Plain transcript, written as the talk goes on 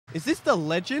Is this the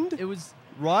legend? It was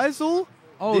Ryzuul?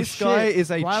 Oh, this guy is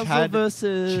a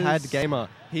versus Chad gamer.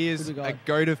 He is a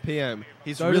goat of PM.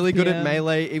 He's goat really good PM. at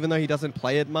melee, even though he doesn't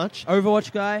play it much.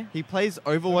 Overwatch guy. He plays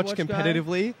Overwatch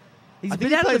competitively. He's a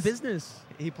bit out of the business.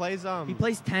 He plays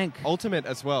tank. Ultimate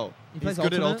as well. He's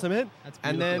good at Ultimate. That's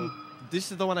beautiful. And then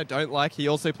this is the one I don't like. He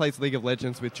also plays League of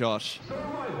Legends with Josh.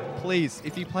 Please,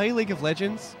 if you play League of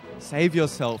Legends, save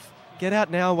yourself. Get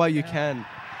out now while you can.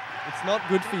 It's not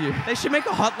good for you. They should make a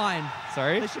hotline.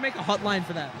 Sorry? They should make a hotline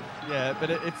for that. Yeah, but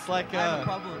it's like I have a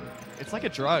problem. It's like a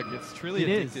drug. It's truly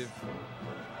It addictive. is.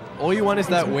 All you want is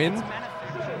that win.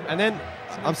 And then,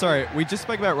 I'm sorry, we just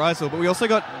spoke about Ryzuul, but we also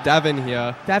got Davin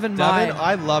here. Davin,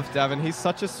 I love Davin. He's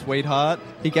such a sweetheart.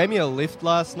 He gave me a lift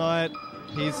last night.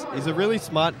 He's a really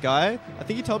smart guy. I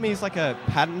think he told me he's like a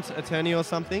patent attorney or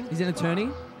something. He's an attorney?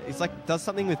 He's like, does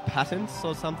something with patents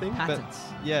or something. Patents.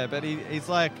 But, yeah, but he's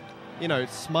like,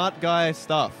 smart guy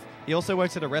stuff. He also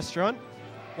works at a restaurant.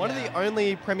 One of the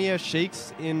only premier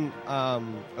Sheiks in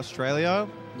Australia.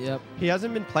 Yep. He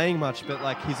hasn't been playing much, but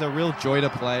like he's a real joy to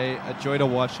play, a joy to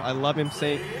watch. I love him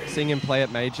seeing him play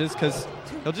at majors because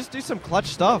he'll just do some clutch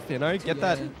stuff, get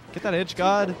that edge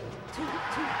guard.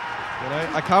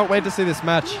 I can't wait to see this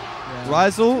match. Yeah.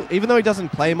 Ryzuul, even though he doesn't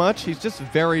play much, he's just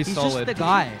very solid. He's just the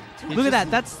guy. Look at that.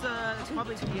 That's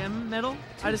probably PM medal,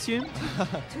 I'd assume.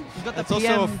 He's got the That's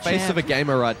PM also a face champ. of a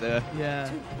gamer right there. Yeah.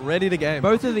 Ready to game.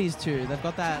 Both of these two, they've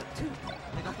got that.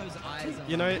 They got those eyes.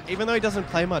 Even though he doesn't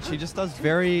play much, he just does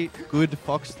very good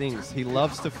Fox things. He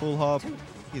loves to full hop.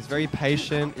 He's very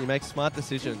patient. He makes smart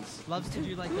decisions. Loves to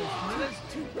do like those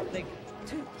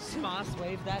sparse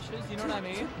wave dashes. You know what I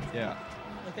mean? Yeah.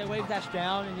 Like they wave dash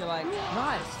down, and you're like,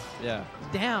 nice. Yeah.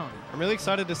 Down. I'm really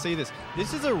excited to see this.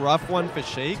 This is a rough one for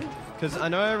Sheik, because I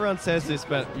know everyone says this,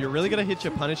 but you're really going to hit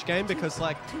your punish game because,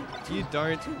 if you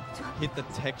don't hit the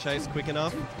tech chase quick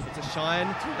enough, it's a shine.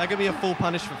 That could be a full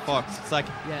punish for Fox. It's like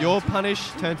your punish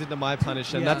turns into my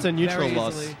punish, and that's a neutral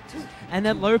loss. And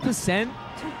at low percent,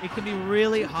 it can be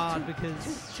really hard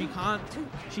because she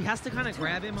has to kind of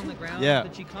grab him on the ground,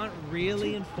 but she can't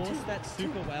really enforce that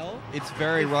super well. It's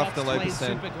very rough, the low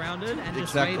percent. Super grounded and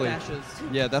just wave dashes.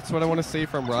 Yeah, that's what I want to see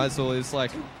from Ryzuul is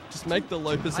just make the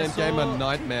low percent game a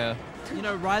nightmare.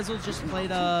 Ryzuul just played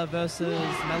versus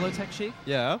Mellowtech Sheik.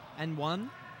 Yeah. And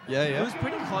won. Yeah. It was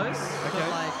pretty close. Okay.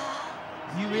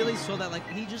 But you really saw that.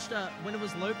 He just when it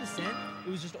was low percent, it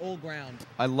was just all ground.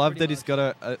 I love that he's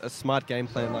got a smart game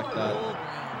plan like that. All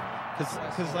ground.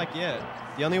 Because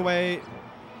the only way,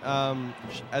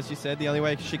 as you said, the only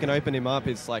way she can open him up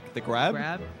is the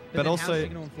grab. But also,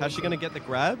 how's she going to get the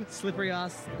grab? Slippery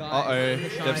ass guy.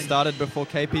 Uh-oh. They've started before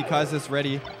KP Kaiser's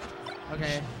ready.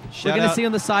 Okay. We're going to see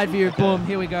on the side view. Okay. Boom.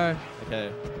 Here we go.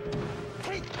 Okay.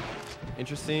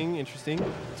 Interesting.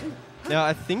 Now,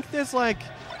 I think there's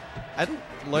at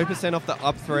low percent off the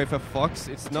up throw for Fox,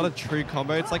 it's not a true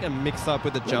combo. It's like a mix-up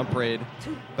with a jump read.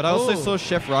 But I also saw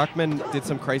Chef Rockman did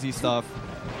some crazy stuff.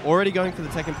 Already going for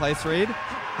the second place read.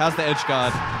 How's the edge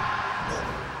guard?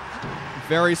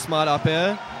 Very smart up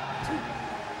air.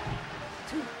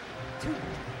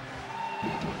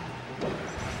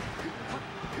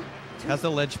 How's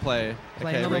the ledge play?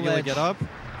 Okay, regular get up.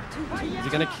 Is he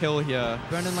going to kill here?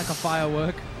 Burning like a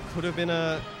firework. Could have been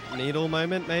a needle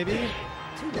moment, maybe.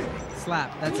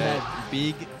 Slap. That's it.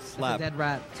 Big slap. That's a dead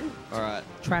rat. All right.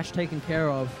 Trash taken care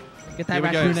of. Get that here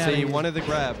raccoon we go. out of See, here. one of the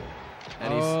grab.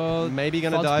 And he's maybe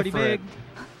going to die for it.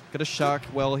 Got a shark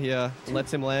well here.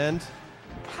 Lets him land.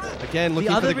 Again,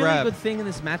 looking for the grab. The other really good thing in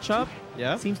this matchup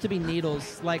seems to be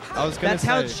needles. That's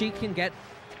how she can get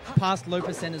past low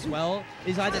percent as well,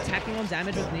 is either tacking on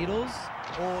damage with needles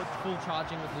or full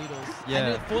charging with needles. Yeah.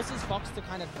 And it forces Fox to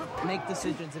kind of make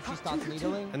decisions if she starts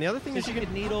needling. And the other thing is she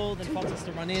can needle, then Fox has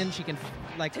to run in, she can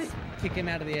kick him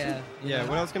out of the air. Yeah,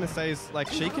 what I was going to say is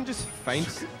she can just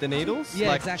feint the needles.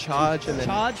 Yeah, exactly. Charge and then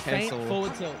cancel. Feint,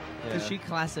 forward tilt. Because she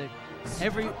classic.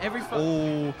 Every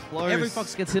close. Every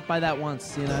Fox gets hit by that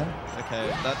once, Okay,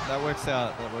 that works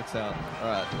out. All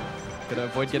right. Gotta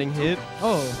avoid getting hit.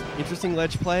 Oh. Interesting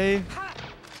ledge play.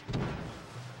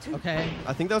 Okay.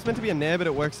 I think that was meant to be a nair, but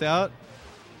it works out.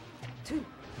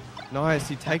 Nice.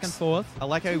 He takes... Back and forth. I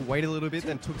like how he waited a little bit,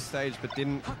 then took stage, but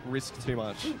didn't risk too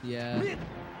much. Yeah.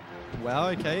 Wow,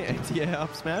 okay. Anti-air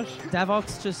up smash.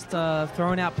 Davox just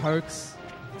throwing out pokes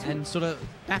and sort of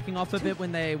backing off a bit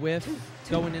when they whiff,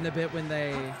 going in a bit when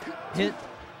they hit.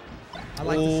 I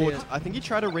like to see it. I think he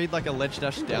tried to read a ledge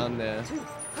dash down there,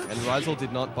 and Ryzuul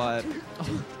did not buy it.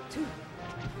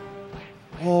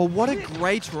 Oh, what a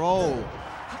great roll.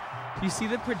 Do you see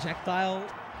the projectile?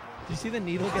 Do you see the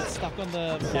needle get stuck on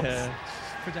the Fox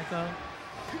projectile?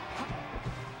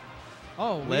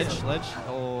 Oh, ledge.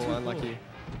 Oh, unlucky.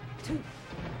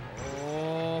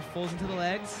 Oh, falls into the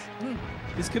legs.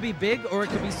 This could be big or it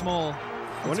could be small.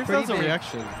 I wonder if that was a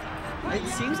reaction. It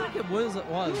seems like it was.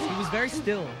 He was very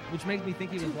still, which makes me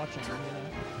think he was watching.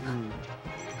 You know?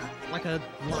 Like a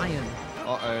lion.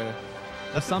 Uh-oh.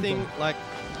 That's something, like,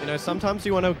 you know, sometimes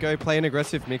you want to go play an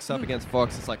aggressive mix-up against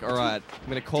Fox. It's like, all right, I'm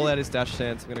going to call out his dash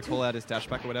stance. I'm going to call out his dash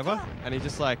back or whatever. And he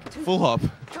just, like, full hop.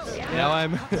 Now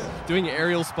I'm doing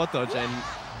aerial spot dodge. And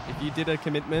if you did a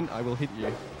commitment, I will hit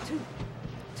you.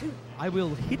 I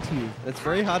will hit you. It's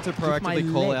very hard to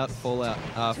proactively call out full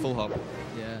hop.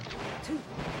 Yeah.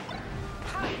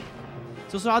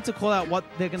 It's also hard to call out what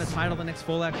they're going to title the next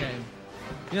Fallout game.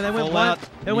 You know, they went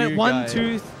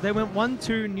They went 1,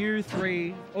 2, new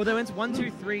 3. Or they went 1,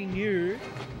 2, 3, new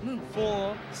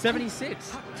 4,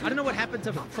 76. I don't know what happened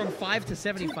to from 5 to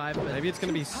 75. But maybe it's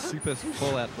going to be Super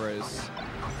Fallout Bros.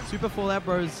 Super Fallout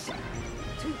Bros.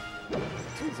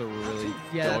 That's a really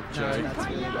dog joke. That's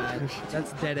really bad.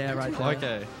 That's dead air right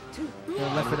there.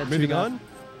 Okay. Moving on.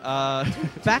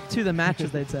 Back to the match,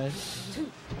 as they'd say.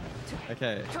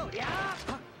 Okay.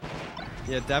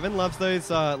 Yeah, Davin loves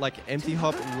those like empty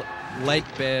hop late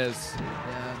bears.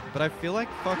 Yeah. But I feel like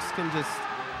Fox can just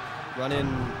run in,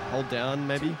 hold down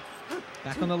maybe.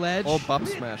 Back on the ledge. Or bump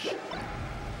smash.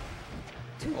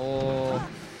 Or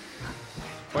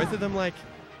both of them like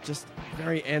just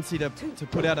very antsy to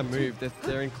put out a move.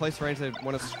 They're in close range, they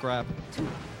want to scrap.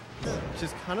 Which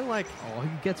is kind of like... Oh, he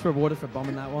gets rewarded for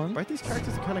bombing that one. Both these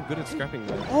characters are kind of good at scrapping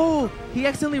though. Oh, he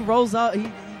accidentally rolls up.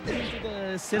 He did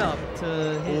the sit-up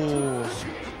to hit. Oh.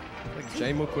 Like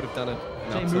J-Mook would have done it.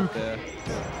 J-Mook. There.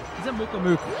 Is it Mook or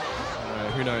Mook?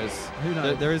 Who knows? Who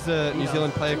knows? There is a New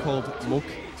Zealand player called Mook.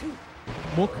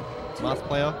 Mook? Math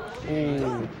player.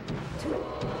 Ooh.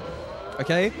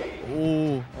 Okay.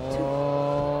 Ooh.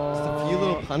 Oh. Just a few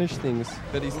little punish things,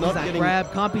 but he's not getting...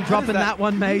 grab? Can't be dropping that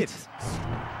one, mate.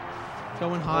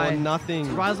 Going high. Or nothing.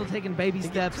 Ryzuul taking baby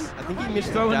steps. I think he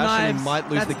missed the dash and he might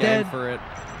lose the game for it.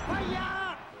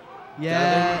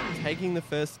 Yeah. Taking the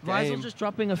first game. Ryzuul just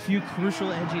dropping a few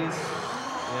crucial edges.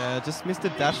 Yeah, just missed a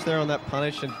dash there on that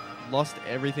punish and lost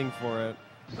everything for it.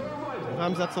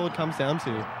 Sometimes that's all it comes down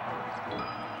to.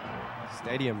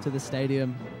 Stadium. To the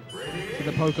stadium. To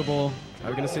the Pokeball. Are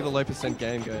we going to see the low percent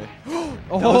game go?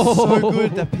 Oh, that was so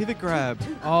good, that pivot grab.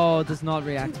 Oh, does not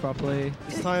react properly.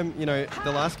 This time, you know,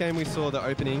 the last game we saw the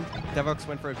opening, Davox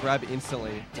went for a grab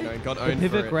instantly, you know, got owned for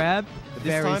it. Pivot grab, but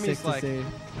this very time sick he's to like, see.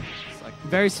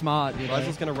 Very smart. You know.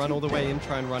 Ryzuul's going to run all the way in,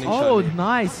 try and run in. Oh,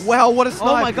 nice. Wow, what a snipe.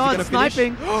 Oh my god,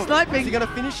 sniping. Sniping. Is he going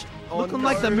to finish? Oh, looking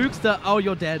like the Mookster. Oh,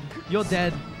 you're dead. You're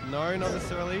dead. No, not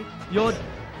necessarily. You're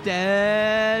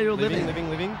dead. You're living.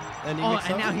 Living. And he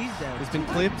and now he's dead. He's been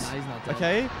clipped. No, he's not dead.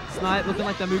 Okay. Snipe looking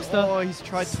like the Mookster. Oh, he's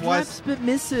tried twice. Snaps but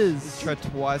misses. He's tried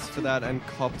twice for that and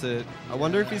copped it. I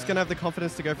wonder if he's going to have the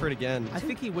confidence to go for it again. I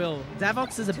think he will.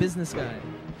 Davox is a business guy.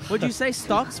 Would you say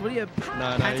stocks? What are you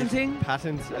patenting?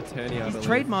 Patent attorney, I believe.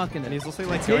 Trademarking it. And he's also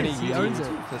like going to uni. He owns it.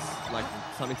 For, like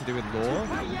something to do with law.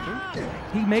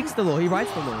 He makes the law. He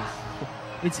writes the laws.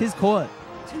 It's his court.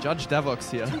 Judge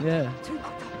Davox here. Yeah.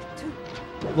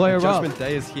 Lawyer up. Judgment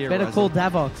Day is here. Better call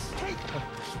Davox.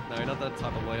 No, not that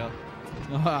type of lawyer.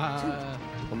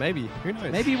 Or maybe. Who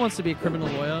knows? Maybe he wants to be a criminal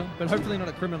lawyer, but hopefully not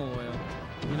a criminal lawyer.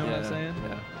 You know what I'm saying?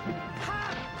 Yeah.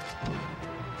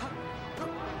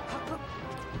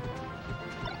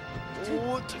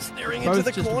 Oh, just staring into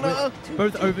the corner.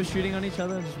 Both overshooting on each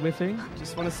other, just whiffing.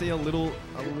 Just want to see a little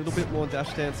bit more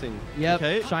dash dancing. Yep.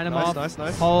 Okay. Shine him off.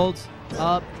 Nice. Hold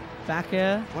up. Back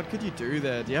air. What could you do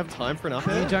there? Do you have time for an up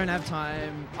air? You don't have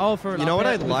time. Oh, for an You know up what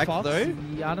air I like Fox? though?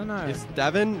 Yeah, I don't know. Is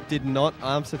Davin did not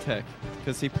arms attack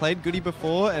because he played Goody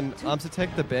before and arms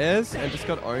attacked the Bears and just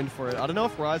got owned for it. I don't know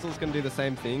if Ryzuul's going to do the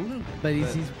same thing. But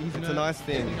he's it's a nice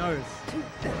thing. He knows.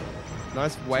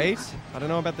 Nice weight. I don't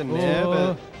know about the nair,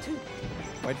 but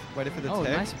wait for the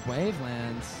tech. Nice wave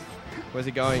lands. Where's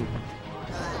he going?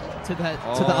 To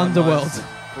the underworld. Nice.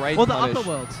 Great or punish. the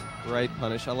upperworld. Great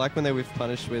punish. I like when they whiff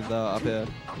punish with up air.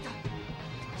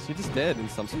 So you're just dead in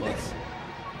some spots.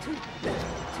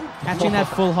 Catching that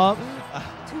full hop.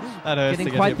 That hurts.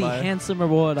 Getting quite the handsome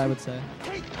reward, I would say.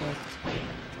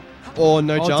 Oh,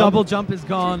 no jump. Double jump is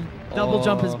gone. Double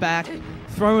jump is back.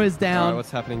 Throw is down. Alright,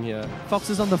 what's happening here? Fox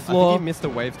is on the floor. I think he missed a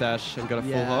wave dash and got a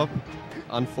full hop.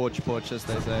 Unforged porch, as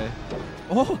they say.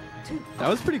 Oh, that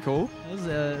was pretty cool. It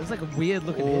was like a weird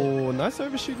looking hit. Oh, nice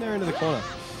overshoot there into the corner.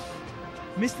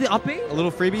 Missed the uppie. A little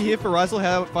freebie here for Ryzuul.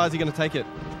 How far is he going to take it?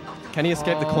 Can he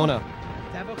escape the corner?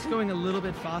 Davox going a little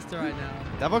bit faster right now.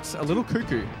 Davox a little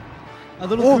cuckoo. A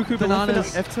little cuckoo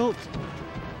bananas. F tilt.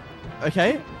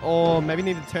 Okay. Or maybe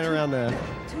need to turn around there.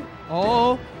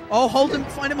 Oh. Oh, hold him.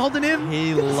 Find him holding him.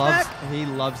 He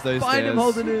loves those Find him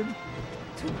dares. holding him.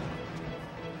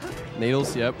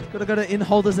 Needles, yep. Gotta go to In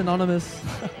Holders Anonymous.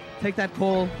 Take that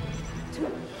call.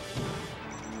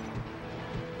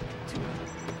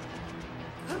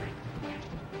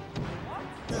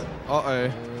 Uh-oh.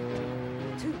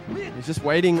 He's just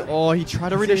waiting. Oh, he tried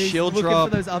to read a shield looking drop.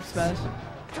 for those up smash.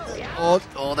 Oh,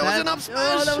 that was an up smash.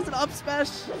 Oh, that was an up smash.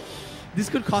 This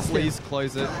could cost him. Please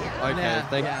close it. Okay, Yeah,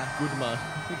 thank yeah. Goodma.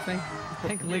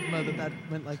 Thank Ligma that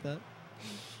went like that.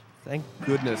 Thank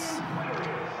goodness.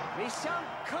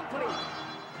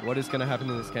 What is going to happen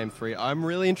in this game 3? I'm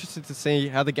really interested to see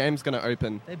how the game's going to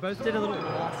open. They both did a little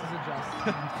glasses adjust.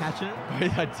 Catch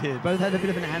it? I did. Both had a bit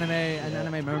of an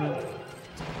anime moment.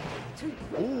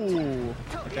 Ooh.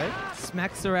 Okay.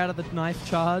 Smacks her out of the knife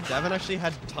charge. Davin actually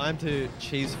had time to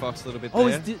cheese Fox a little bit Oh,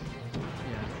 there. yeah.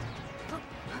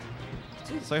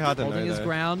 So hard to Holding know, his though.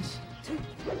 ground.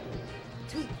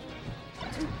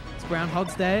 It's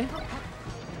Groundhog's Day.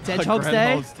 Hedgehog's Day.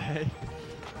 Groundhog's Day.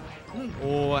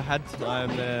 Oh, I had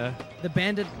time there. The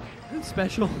Bandit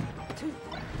special.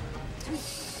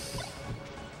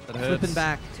 That hurts. Flipping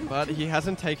back. But he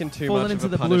hasn't taken too Falling much into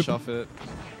of a the punish bloop. off it.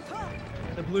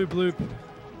 The blue bloop.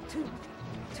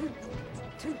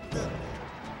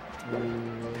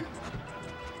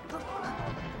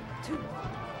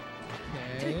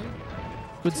 Okay.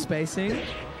 Good spacing.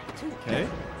 Okay.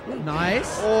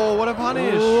 Nice. Oh, what a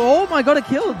punish. Oh my god, it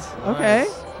killed. Okay.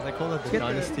 Nice. They call it the Get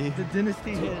dynasty. The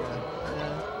dynasty hit.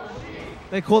 Yeah.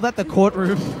 They call that the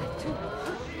courtroom.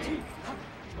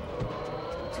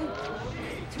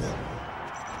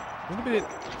 A little bit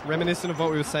reminiscent of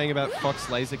what we were saying about Fox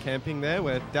laser camping there,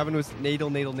 where Davin was needle,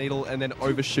 needle, needle, and then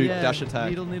overshoot, dash attack.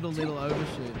 Needle, needle, needle,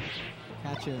 overshoot.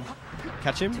 Catch him.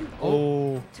 Catch him?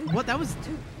 Oh. What?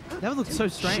 That looked so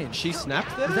strange. She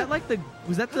snapped there? Was that like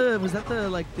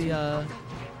the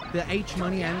H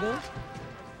money angle?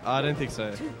 I don't think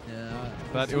so. Yeah.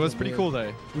 But it was pretty cool though.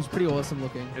 It was pretty awesome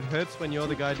looking. It hurts when you're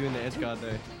the guy doing the edge guard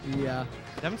though. Yeah.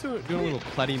 Davin's doing a little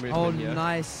platty movement Oh, here.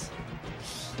 nice.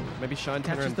 Maybe shine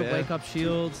tenor Catches and the bear. wake up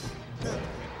shields.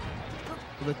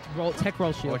 The tech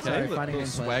roll shield. Okay, Sorry, little fighting gameplay.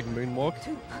 swag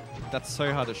moonwalk. That's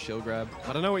so hard to shield grab.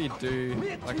 I don't know what you do.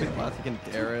 Like with Path, you can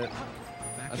dare it.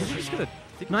 I think you just gotta.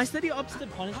 Nice that he opts to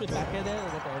punish with back air there.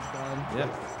 Like the edge guard. Yep.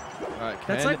 Alright,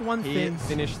 That's like one he thing.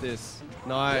 finish this?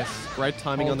 Nice. Great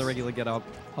timing on the regular get up.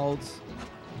 Holds.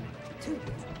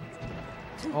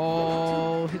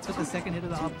 Oh, hits with the second hit of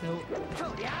the up tilt.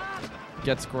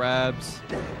 Gets grabs.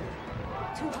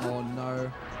 Oh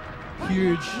no.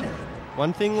 Huge.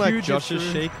 One thing like Huge Josh's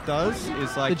issue. Sheik does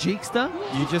is like The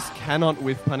Jeekster? you just cannot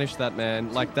whiff punish that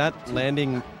man. Like that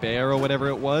landing bear or whatever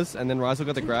it was, and then Ryzuul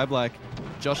got the grab. Like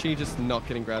Joshy just not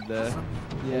getting grabbed there.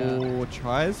 Yeah. Oh,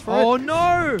 tries for Oh it.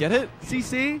 no! Get it?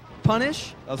 CC,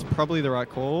 punish, That was probably the right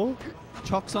call.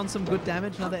 chocks on some good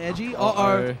damage, another edgy.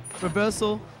 Uh-oh.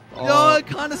 Reversal. Oh, No, it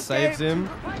can't escape. Saves him.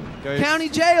 Goes. County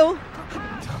jail.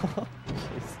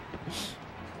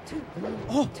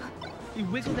 Oh, he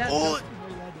wiggled out. Oh. just before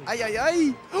he landed. Ay, ay,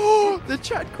 ay. Oh, the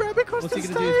chat grab across What's the he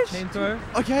gonna do? stage. Chain throw?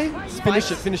 Okay, Spikes.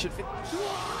 finish it, finish it.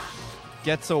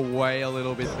 Gets away a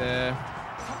little bit there.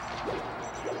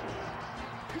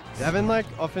 Davin, like,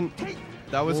 often...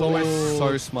 That was always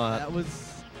so smart. That was...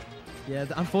 Yeah,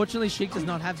 unfortunately, Sheik does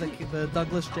not have the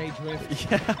Douglas J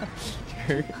drift. Yeah.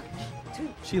 True.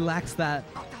 She lacks that.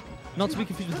 Not to be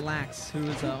confused with Lax, who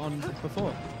was on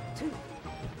before.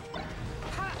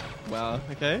 Wow,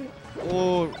 okay.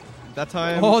 Oh, that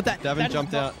time, Davin that is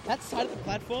jumped not- out. That side of the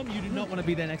platform, you do not want to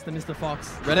be there next to Mr.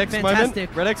 Fox. Red X Fantastic.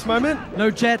 moment. Red X moment. No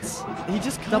jets. He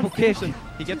just can't Double finish kick. him.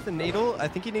 He gets the needle. I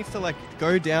think he needs to, like,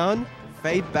 go down,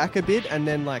 fade back a bit, and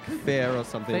then, like, fair or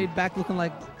something. Fade back looking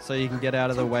like... So you can get out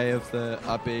of the way of the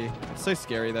up B. It's so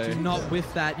scary, though. Do not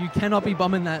whiff that. You cannot be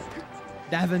bombing that.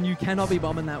 Davin, you cannot be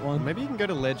bombing that one. Maybe you can go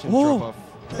to ledge and Oh. drop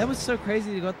off. That was so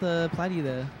crazy you got the Platy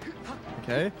there.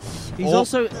 Okay. He's Oh.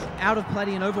 also out of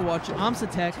Platy in Overwatch. Arms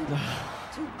attack.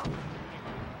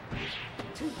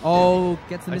 Oh,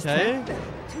 gets the Okay. mistake.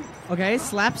 Okay,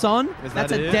 slaps on. Is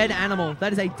That's that a it? dead animal.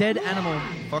 That is a dead animal.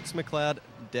 Fox McLeod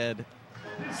dead.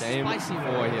 Game Spicy 4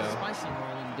 roll. here. Spicy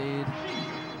roll indeed.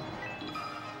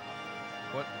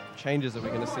 What changes are we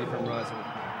going to see from Ryzuul?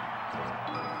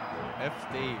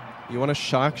 FD. You want to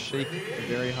shark Sheik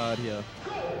very hard here.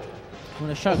 I'm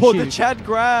gonna show Oh, you. the Chad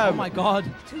grab! Oh my god.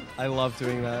 I love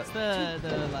doing that. It's the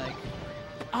like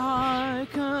I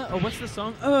can't. Oh, what's the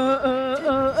song? You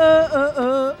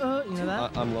know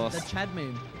that? I'm The lost. Chad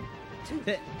meme.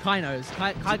 Kai knows.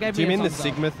 Kai gave Do me you a mean the thumbs up.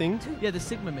 Sigma thing? Yeah, the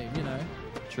Sigma meme. You know.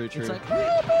 True, true. It's like.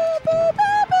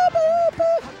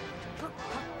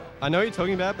 I know what you're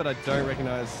talking about, but I don't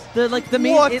recognize. The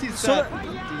meme. What is that?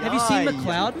 Have you seen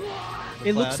McLeod?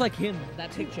 It McLeod? looks like him.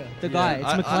 That picture. The guy. It's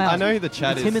McLeod. I know who the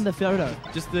chat it's is. him in the photo.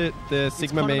 Just the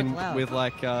Sigma Connor meme McLeod. with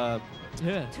like Yeah.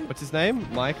 what's his name?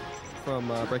 Mike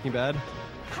from Breaking Bad.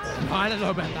 I don't know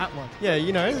about that one. Yeah,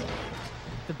 you know. The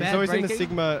He's bad always breaking. in the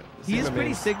Sigma. He is pretty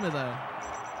memes. Sigma though.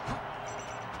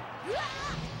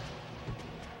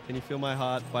 Can you feel my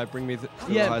heart by Bring Me the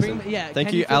Yeah, Horizon? Thank Can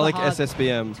you, feel the Alec heart?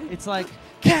 SSBM. It's like,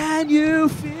 can you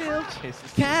feel?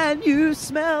 Jesus. Can you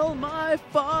smell my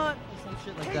fart? Or some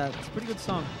shit like that. It's a pretty good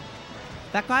song.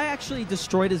 That guy actually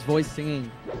destroyed his voice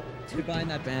singing. The guy in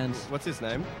that band. What's his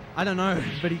name? I don't know,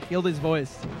 but he killed his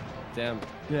voice. Damn.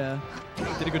 Yeah.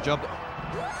 Did a good job.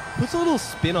 Puts a little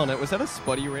spin on it. Was that a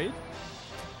spotty read?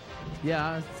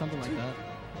 Yeah, something like that.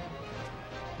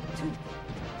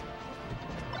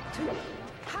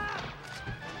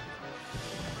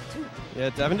 Yeah,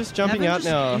 Davin just jumping out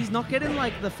now. He's not getting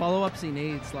like the follow-ups he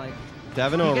needs. Like,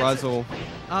 Davin or Ryzuul?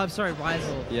 I'm sorry,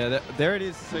 Ryzuul. Yeah, there it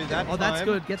is. So that Oh, that's time,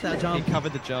 good. Get that jump. He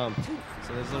covered the jump.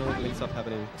 So there's a little mix-up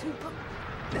happening.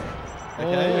 Oh,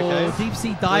 Okay. deep sea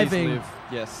Please diving. live.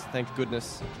 Yes, thank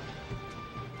goodness.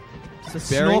 It's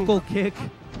a Bearing- snorkel kick.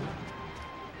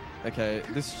 Okay,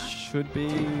 this should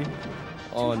be...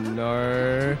 Oh,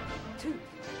 no.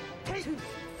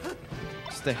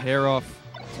 Just a hair off.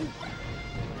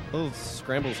 Little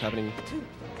scrambles happening.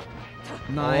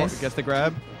 Nice. Oh, gets the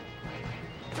grab.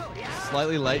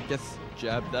 Slightly late, gets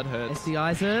jabbed. That hurts.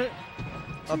 SDI's it.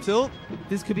 Up tilt.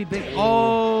 This could be big.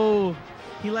 Oh,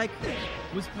 he like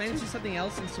was planning to do something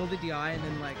else and saw the DI and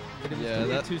then like it was Yeah, a bit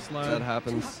that, too slow. that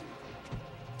happens.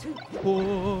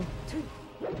 Oh.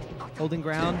 Holding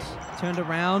ground, turned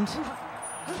around,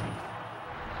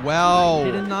 Wow.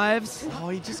 hidden knives. Oh,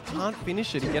 he just can't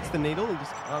finish it. He gets the needle, he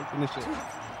just can't finish it.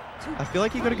 I feel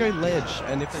like you got to go ledge,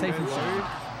 and if they Safe go and low, sound.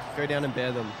 go down and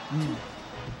bear them.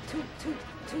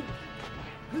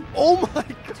 Oh my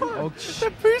god! Oh,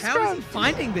 The boost How grab! is he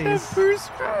finding The these? boost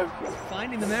grab!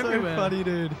 Finding them So everywhere. funny,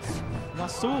 dude.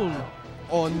 Ryzuul.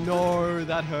 Oh no,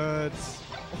 that hurts.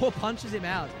 Oh, punches him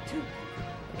out.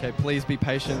 Okay, please be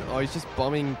patient. Oh, he's just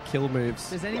bombing kill moves.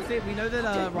 There's anything we know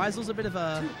that Ryzuul's a bit of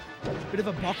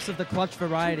a box of the clutch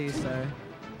variety, so.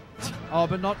 Oh,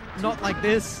 but not like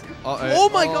this. Uh-oh. Oh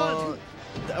my god!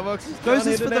 Davox Goes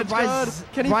this for the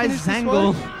Can he finish this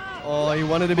Ryzuul. one? Oh, he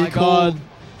wanted to be My cool. God.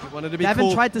 He wanted to be Davin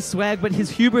cool. tried to swag, but his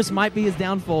hubris might be his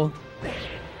downfall.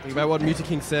 Think about what Muta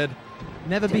King said.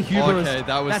 Never be hubris. Okay,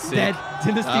 that was That's sick. dead.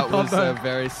 Dynasty That was combo. a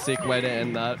very sick way to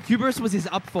end that. Hubris was his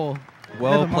upfall.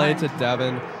 Well Never played mind. to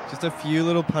Davin. Just a few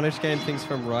little punish game things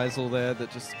from Ryzuul there that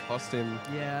just cost him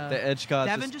Yeah. the edge guard.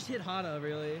 Davin just hit harder,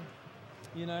 really.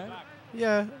 You know?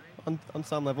 Yeah, on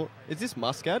some level. Is this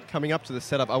Muscat coming up to the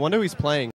setup? I wonder who he's playing.